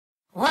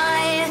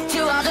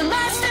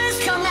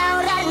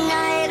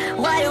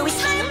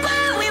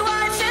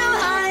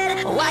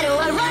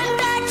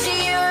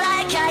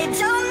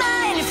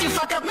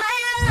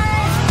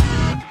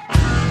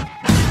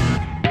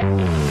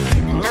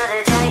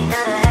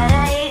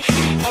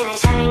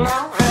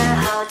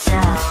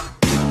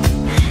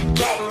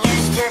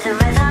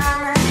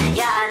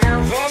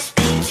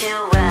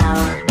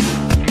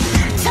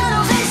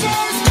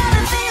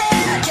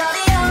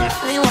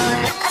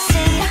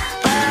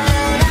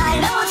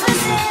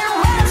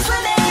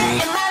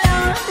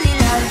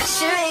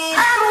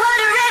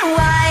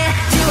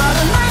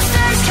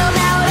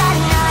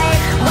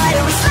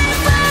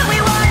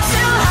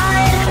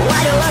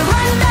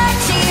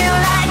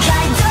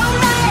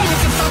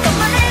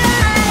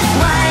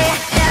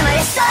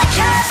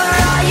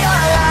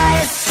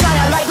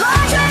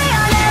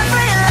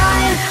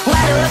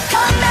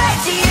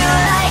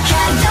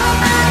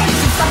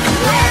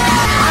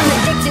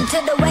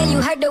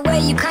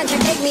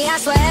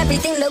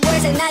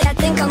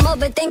I'm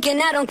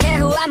overthinking, I don't care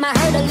who I might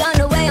hurt along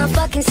the way. I'm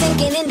fucking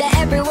sinking into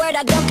every word.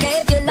 I don't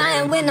care if you're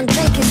lying when I'm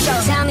drinking. So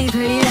tell me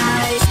pretty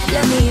lies,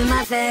 look me in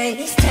my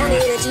face. Tell me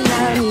that you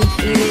love me,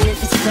 even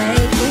if it's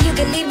fake. When you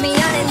can leave me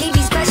on and leave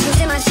these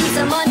questions in my sheets,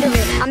 I'm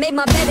wondering. I made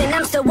my bed and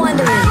I'm still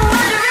wondering. I'm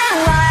wondering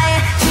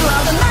why do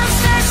all the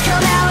monsters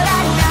come out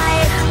at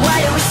night? Why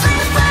do we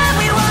sleep when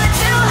we want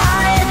to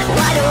hide?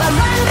 Why do I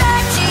run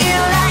back to you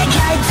like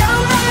I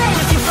don't mind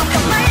if you fuck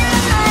up my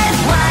life?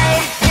 Why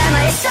am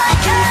I a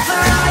sucker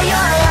for all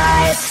your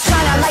lies?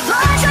 Strung out like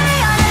laundry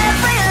on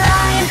every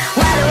line.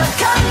 Why do I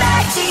come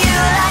back to you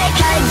like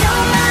I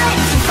don't mind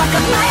if you fuck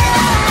up my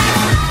life?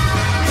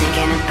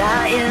 Thinking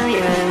about you,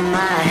 you're in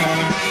my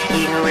head.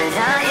 Even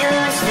without you,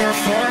 I still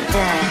feel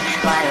dead.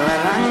 Why do I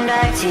run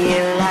back to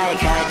you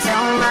like I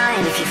don't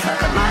mind if you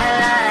fuck up my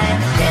life?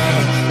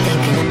 Dead.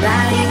 Thinking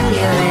about you,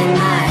 you're in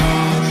my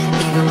head.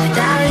 Even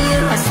without you,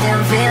 I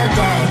still feel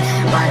dead.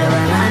 Why do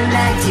I run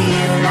back to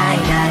you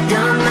like I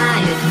don't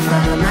mind if you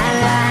fuck up my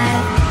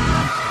life?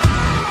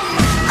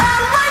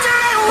 I'm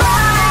wondering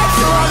why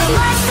do all the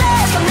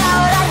monsters come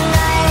out at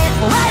night?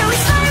 Why do we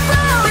sleep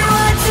when we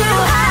want to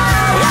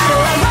hide? Why do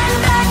I run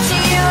back to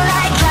you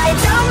like I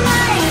don't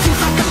mind if you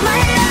fuck up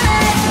my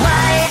life?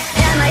 Why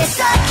am I a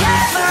sucker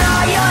for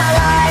all your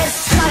lies?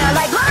 Strung out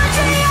like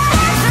laundry on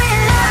every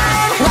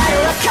line. Why do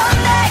I come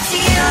back to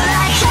you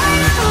like I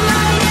don't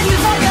mind if you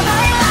fuck up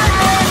my life?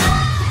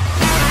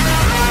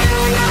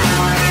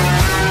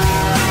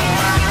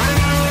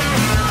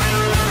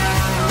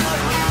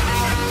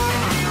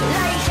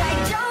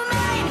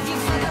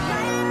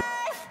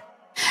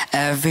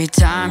 Every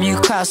time you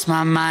cross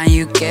my mind,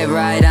 you get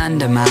right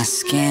under my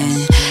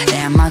skin.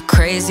 Am I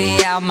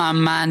crazy out my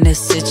mind, the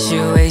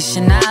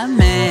situation I'm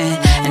in?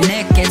 And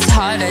it gets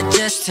harder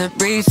just to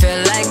breathe, feel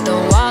like the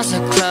walls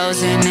are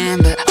closing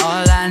in. But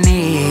all I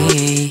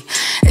need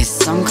is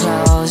some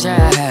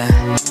closure. Yeah,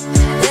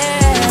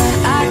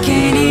 I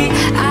can't eat,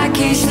 I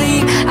can't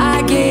sleep,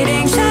 I get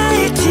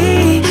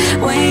anxiety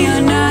when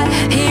you're not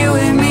here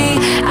with me.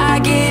 I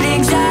get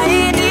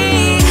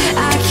anxiety,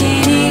 I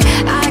can't eat,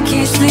 I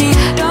can't sleep.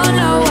 Don't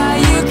know why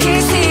you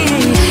can't see.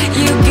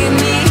 You give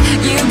me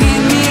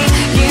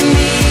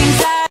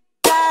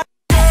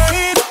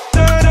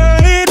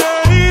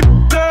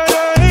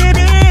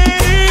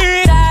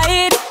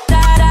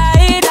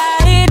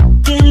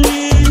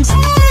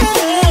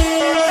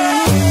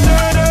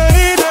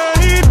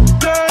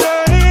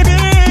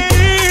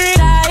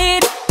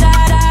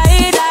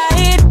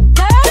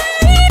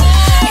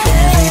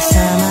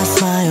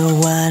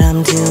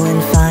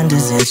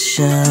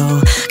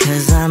show,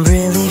 'cause I'm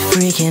really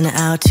freaking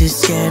out, too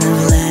scared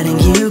of letting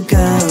you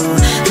go.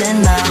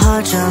 Then my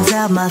heart drowns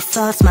out my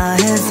thoughts, my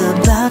head's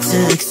about to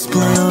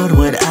explode.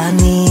 What I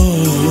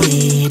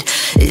need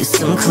is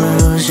some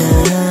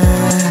closure.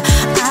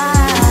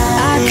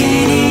 I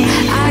can't eat,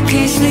 I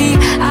can't sleep,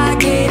 I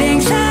get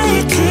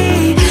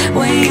anxiety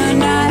when you're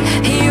not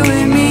here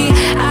with me.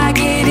 I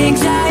get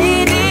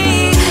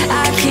anxiety,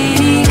 I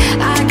can't eat,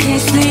 I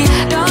can't sleep.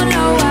 Don't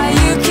know why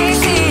you can't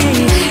see.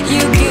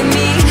 You give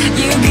me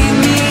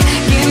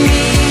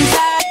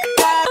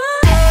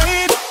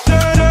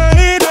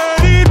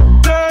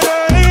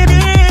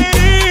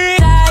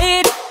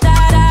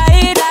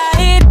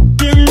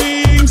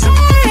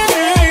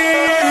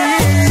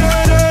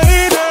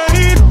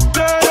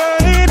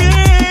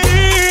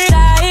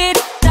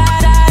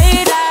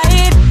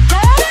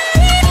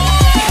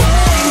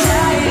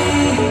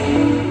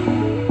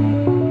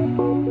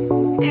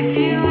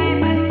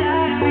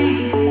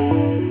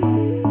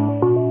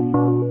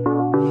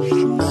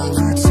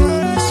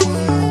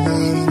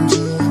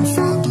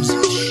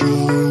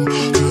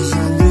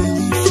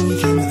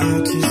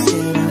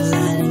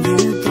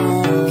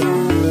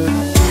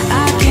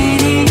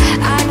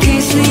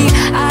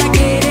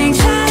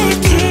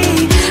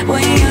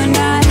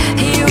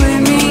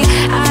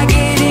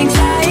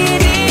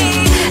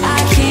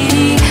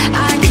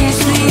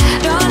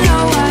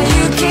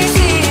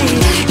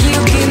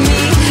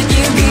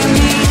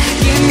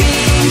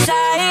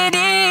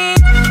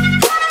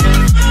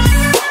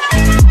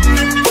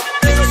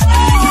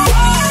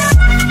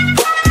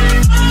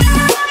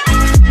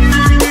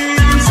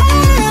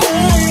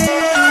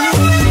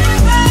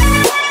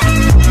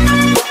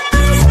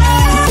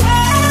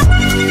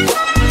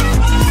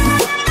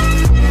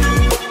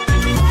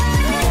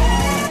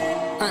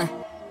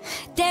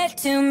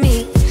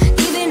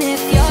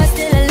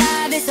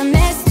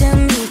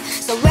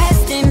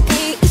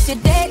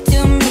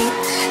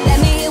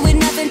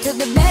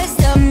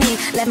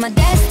my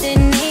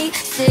destiny.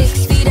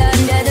 6 feet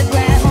under the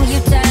ground, you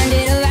turned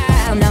it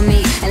around on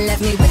me and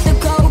left me with the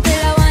cold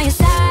pillow on your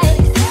side.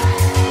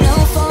 No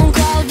phone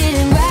call,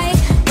 didn't write.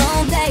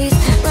 Wrong place,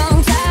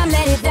 wrong time,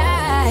 let it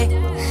die.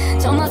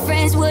 Told my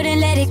friends wouldn't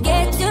let it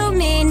get to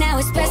me. Now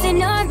it's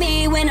pressing on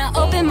me when I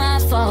open my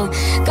phone.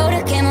 Go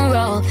to camera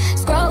roll,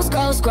 scroll,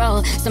 scroll,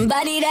 scroll.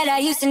 Somebody that I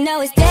used to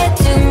know is dead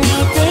to me.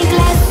 Think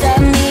less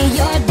of me,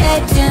 you're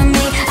dead to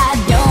me. I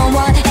don't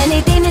want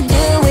anything to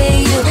do with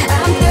you.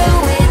 I'm through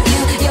with you.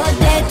 You're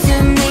dead to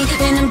me,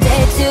 and I'm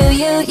dead to to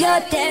you,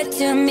 you're dead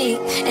to me.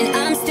 And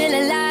I'm still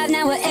alive,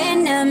 now we're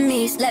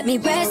enemies. Let me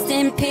rest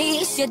in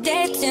peace, you're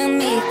dead to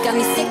me. Got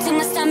me sick to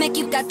my stomach,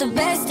 you got the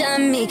best of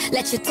me.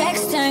 Let your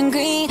text turn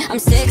green, I'm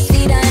 6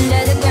 feet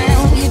under the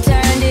ground. You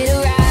turned it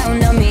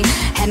around on me,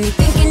 had me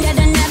thinking that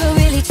I never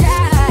really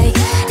tried.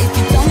 If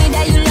you told me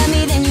that you love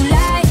me, then you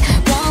lied.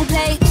 Wrong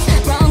place,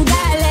 wrong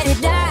guy, let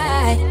it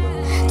die.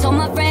 Told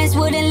my friends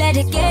wouldn't let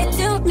it get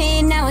to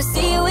me. Now I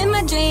see you in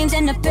my dreams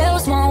and the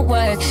pills won't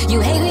work. You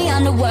hate me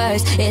on the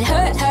words, it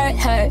hurt, hurt,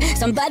 hurt.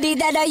 Somebody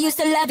that I used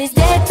to love is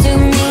dead to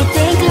me.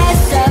 Think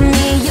less of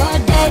me, you're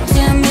dead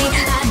to me.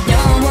 I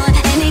don't want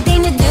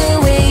anything to do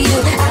with you.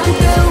 I'm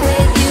through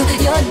with you,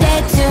 you're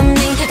dead to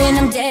me. And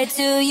I'm dead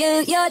to you,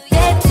 you're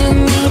dead to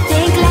me.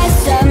 Think less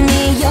of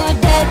me, you're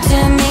dead to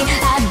me.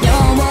 I